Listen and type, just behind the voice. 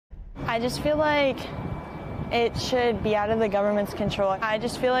I just feel like it should be out of the government's control. I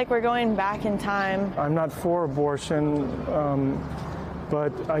just feel like we're going back in time. I'm not for abortion,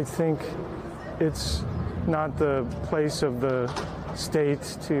 but I think it's not the place of the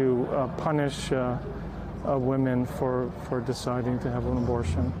state to punish women for deciding to have an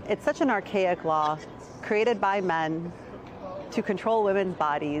abortion. It's such an archaic law created by men to control women's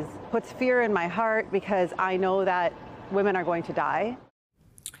bodies. Puts fear in my heart because I know that women are going to die.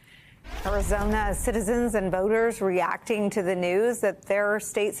 Arizona citizens and voters reacting to the news that their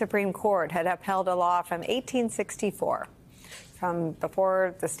state Supreme Court had upheld a law from 1864. From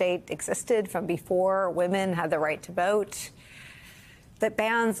before the state existed, from before women had the right to vote, that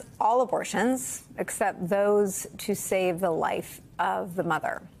bans all abortions except those to save the life of the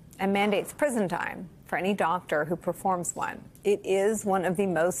mother and mandates prison time for any doctor who performs one. It is one of the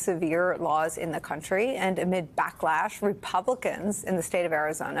most severe laws in the country, and amid backlash, Republicans in the state of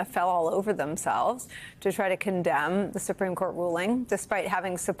Arizona fell all over themselves to try to condemn the Supreme Court ruling, despite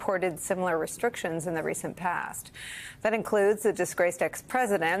having supported similar restrictions in the recent past. That includes the disgraced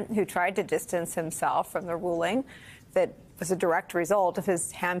ex-president who tried to distance himself from the ruling that was a direct result of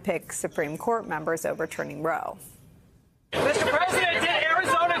his handpicked Supreme Court members overturning Roe. Mr. President, did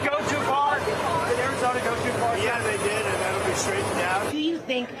Arizona go too far? Did Arizona go too far? Yeah, they did, and that'll be straightened out. Do you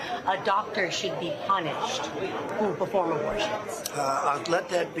think a doctor should be punished who perform abortions? I'll let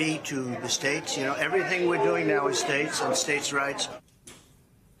that be to the states. You know, everything we're doing now is states and states' rights.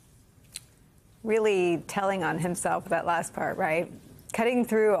 Really telling on himself, that last part, right? Cutting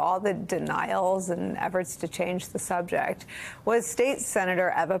through all the denials and efforts to change the subject was State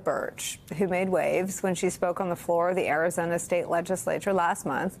Senator Eva Burch, who made waves when she spoke on the floor of the Arizona State Legislature last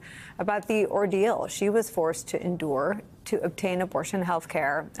month about the ordeal she was forced to endure to obtain abortion health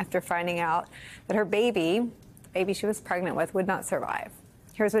care after finding out that her baby she was pregnant with, would not survive.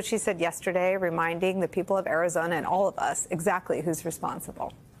 Here's what she said yesterday, reminding the people of Arizona and all of us exactly who's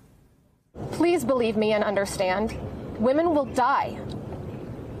responsible. Please believe me and understand. Women will die.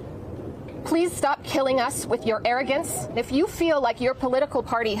 Please stop killing us with your arrogance. If you feel like your political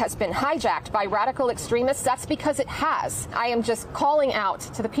party has been hijacked by radical extremists, that's because it has. I am just calling out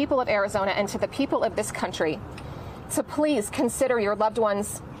to the people of Arizona and to the people of this country to please consider your loved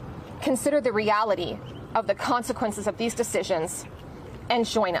ones, consider the reality of the consequences of these decisions, and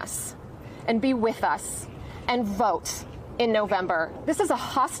join us, and be with us, and vote in November. This is a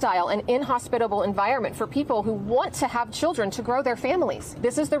hostile and inhospitable environment for people who want to have children to grow their families.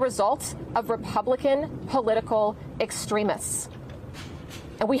 This is the result of Republican political extremists.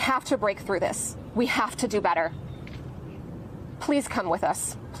 And we have to break through this. We have to do better. Please come with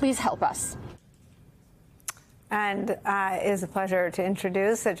us. Please help us. And it is a pleasure to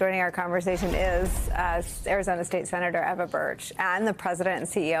introduce, joining our conversation is Arizona State Senator Eva Burch and the president and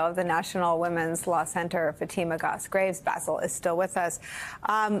CEO of the National Women's Law Center, Fatima Goss-Graves. Basil is still with us.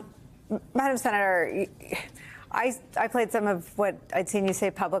 Madam Senator, I played some of what I'd seen you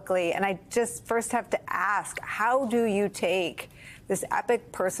say publicly, and I just first have to ask, how do you take this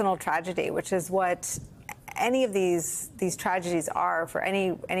epic personal tragedy, which is what any of these tragedies are for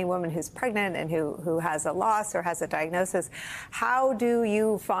any woman who's pregnant and who has a loss or has a diagnosis? How do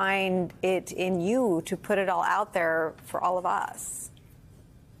you find it in you to put it all out there for all of us?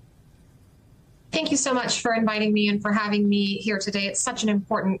 Thank you so much for inviting me and for having me here today. It's such an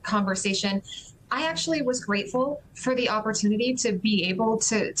important conversation. I actually was grateful for the opportunity to be able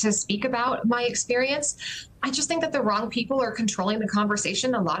to speak about my experience. I just think that the wrong people are controlling the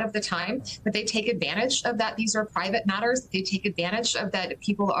conversation a lot of the time, that they take advantage of that these are private matters. They take advantage of that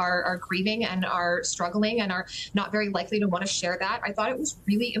people are grieving and are struggling and are not very likely to want to share that. I thought it was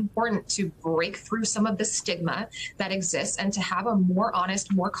really important to break through some of the stigma that exists and to have a more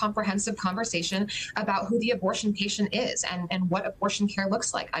honest, more comprehensive conversation about who the abortion patient is and what abortion care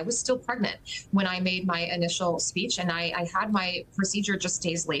looks like. I was still pregnant when I made my initial speech, and I had my procedure just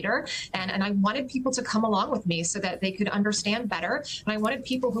days later, and I wanted people to come along with me so that they could understand better. And I wanted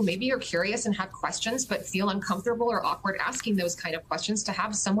people who maybe are curious and have questions but feel uncomfortable or awkward asking those kind of questions to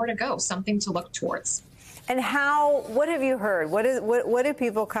have somewhere to go, something to look towards. And what have you heard? What do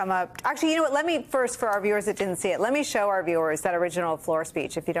people come up? Actually, you know what? Let me first, for our viewers that didn't see it, let me show our viewers that original floor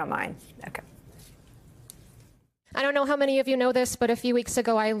speech, if you don't mind. Okay. I don't know how many of you know this, but a few weeks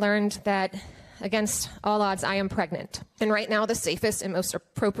ago I learned that against all odds, I am pregnant. And right now, the safest and most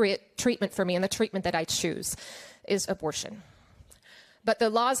appropriate treatment for me, and the treatment that I choose, is abortion. But the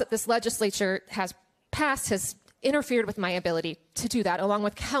laws that this legislature has passed has interfered with my ability to do that, along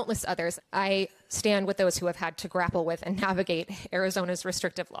with countless others. I stand with those who have had to grapple with and navigate Arizona's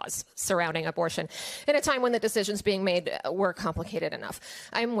restrictive laws surrounding abortion in a time when the decisions being made were complicated enough.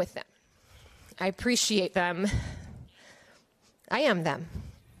 I'm with them. I appreciate them. I am them.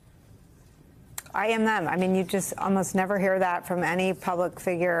 I am them. I mean, you just almost never hear that from any public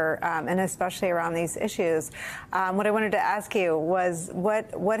figure, and especially around these issues. What I wanted to ask you was,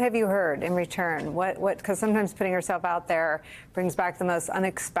 what have you heard in return? Because sometimes putting yourself out there brings back the most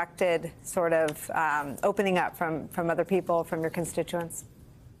unexpected sort of opening up from other people, from your constituents.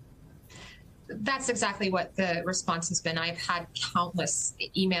 That's exactly what the response has been. I've had countless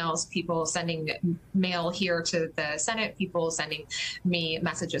emails, people sending mail here to the Senate, people sending me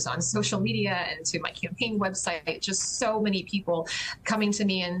messages on social media and to my campaign website, just so many people coming to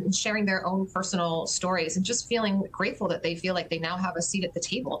me and sharing their own personal stories and just feeling grateful that they feel like they now have a seat at the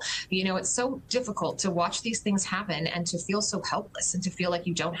table. You know, it's so difficult to watch these things happen and to feel so helpless and to feel like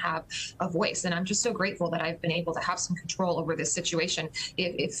you don't have a voice. And I'm just so grateful that I've been able to have some control over this situation.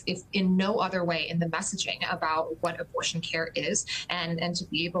 If in no other way in the messaging about what abortion care is, and to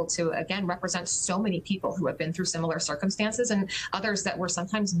be able to, again, represent so many people who have been through similar circumstances and others that were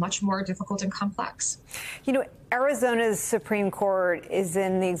sometimes much more difficult and complex. You know, Arizona's Supreme Court is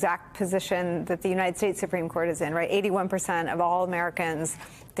in the exact position that the United States Supreme Court is in, right? 81% of all Americans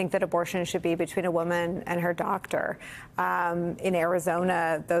think that abortion should be between a woman and her doctor. In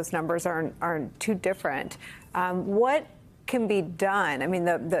Arizona, those numbers aren't too different. What can be done? I mean,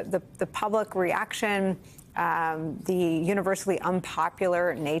 the public reaction, the universally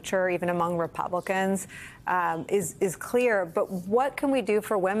unpopular nature, even among Republicans, is clear. But what can we do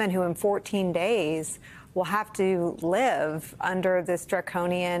for women who in 14 days will have to live under this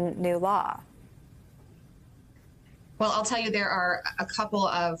draconian new law? Well, I'll tell you, there are a couple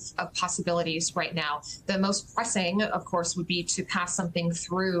of possibilities right now. The most pressing, of course, would be to pass something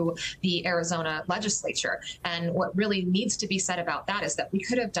through the Arizona legislature. And what really needs to be said about that is that we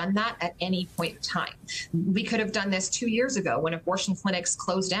could have done that at any point in time. We could have done this 2 years ago when abortion clinics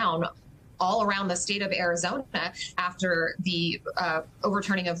closed down all around the state of Arizona after the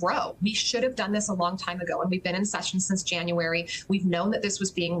overturning of Roe. We should have done this a long time ago, and we've been in session since January. We've known that this was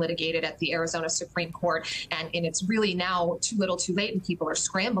being litigated at the Arizona Supreme Court, and it's really now too little too late, and people are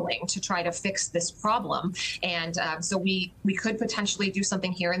scrambling to try to fix this problem. And so we could potentially do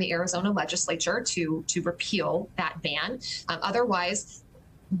something here in the Arizona legislature to repeal that ban. Otherwise,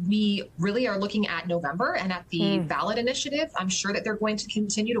 we really are looking at November and at the ballot initiative. I'm sure that they're going to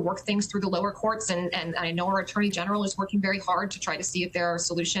continue to work things through the lower courts. And I know our Attorney General is working very hard to try to see if there are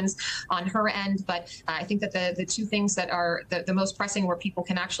solutions on her end. But I think that the two things that are the most pressing where people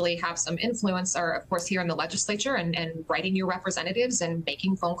can actually have some influence are, of course, here in the legislature and writing your representatives and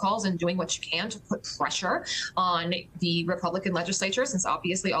making phone calls and doing what you can to put pressure on the Republican legislature, since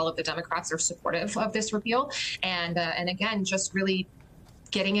obviously all of the Democrats are supportive of this repeal. And again, just really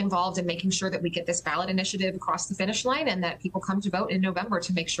getting involved and making sure that we get this ballot initiative across the finish line and that people come to vote in November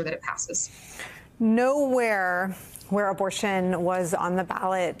to make sure that it passes. Nowhere where abortion was on the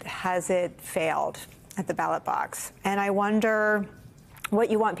ballot has it failed at the ballot box. And I wonder what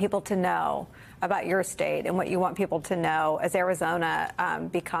you want people to know about your state and what you want people to know as Arizona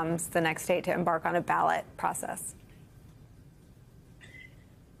becomes the next state to embark on a ballot process.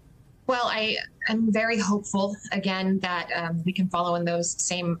 Well, I'm very hopeful, again, that we can follow in those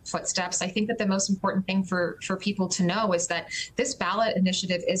same footsteps. I think that the most important thing for people to know is that this ballot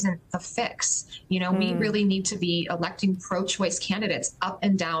initiative isn't the fix. You know, we really need to be electing pro-choice candidates up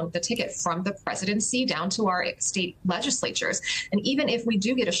and down the ticket, from the presidency down to our state legislatures. And even if we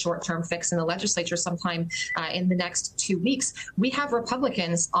do get a short-term fix in the legislature sometime in the next 2 weeks, we have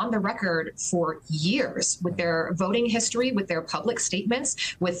Republicans on the record for years with their voting history, with their public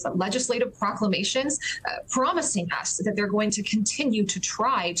statements, with legislative proclamations, promising us that they're going to continue to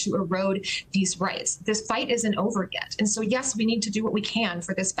try to erode these rights. This fight isn't over yet. And so, yes, we need to do what we can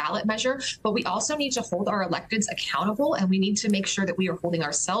for this ballot measure, but we also need to hold our electeds accountable, and we need to make sure that we are holding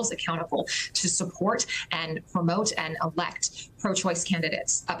ourselves accountable to support and promote and elect pro-choice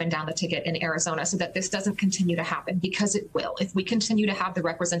candidates up and down the ticket in Arizona, so that this doesn't continue to happen, because it will. If we continue to have the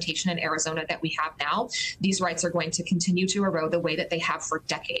representation in Arizona that we have now, these rights are going to continue to erode the way that they have for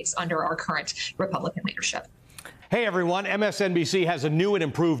decades under our current Republican leadership. Hey everyone, MSNBC has a new and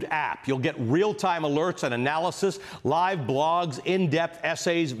improved app. You'll get real-time alerts and analysis, live blogs, in-depth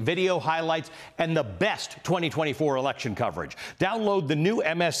essays, video highlights, and the best 2024 election coverage. Download the new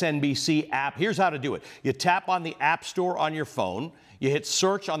MSNBC app. Here's how to do it. You tap on the App Store on your phone. You hit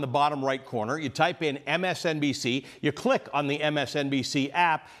search on the bottom right corner. You type in MSNBC. You click on the MSNBC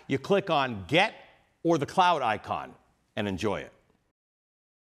app. You click on Get or the cloud icon and enjoy it.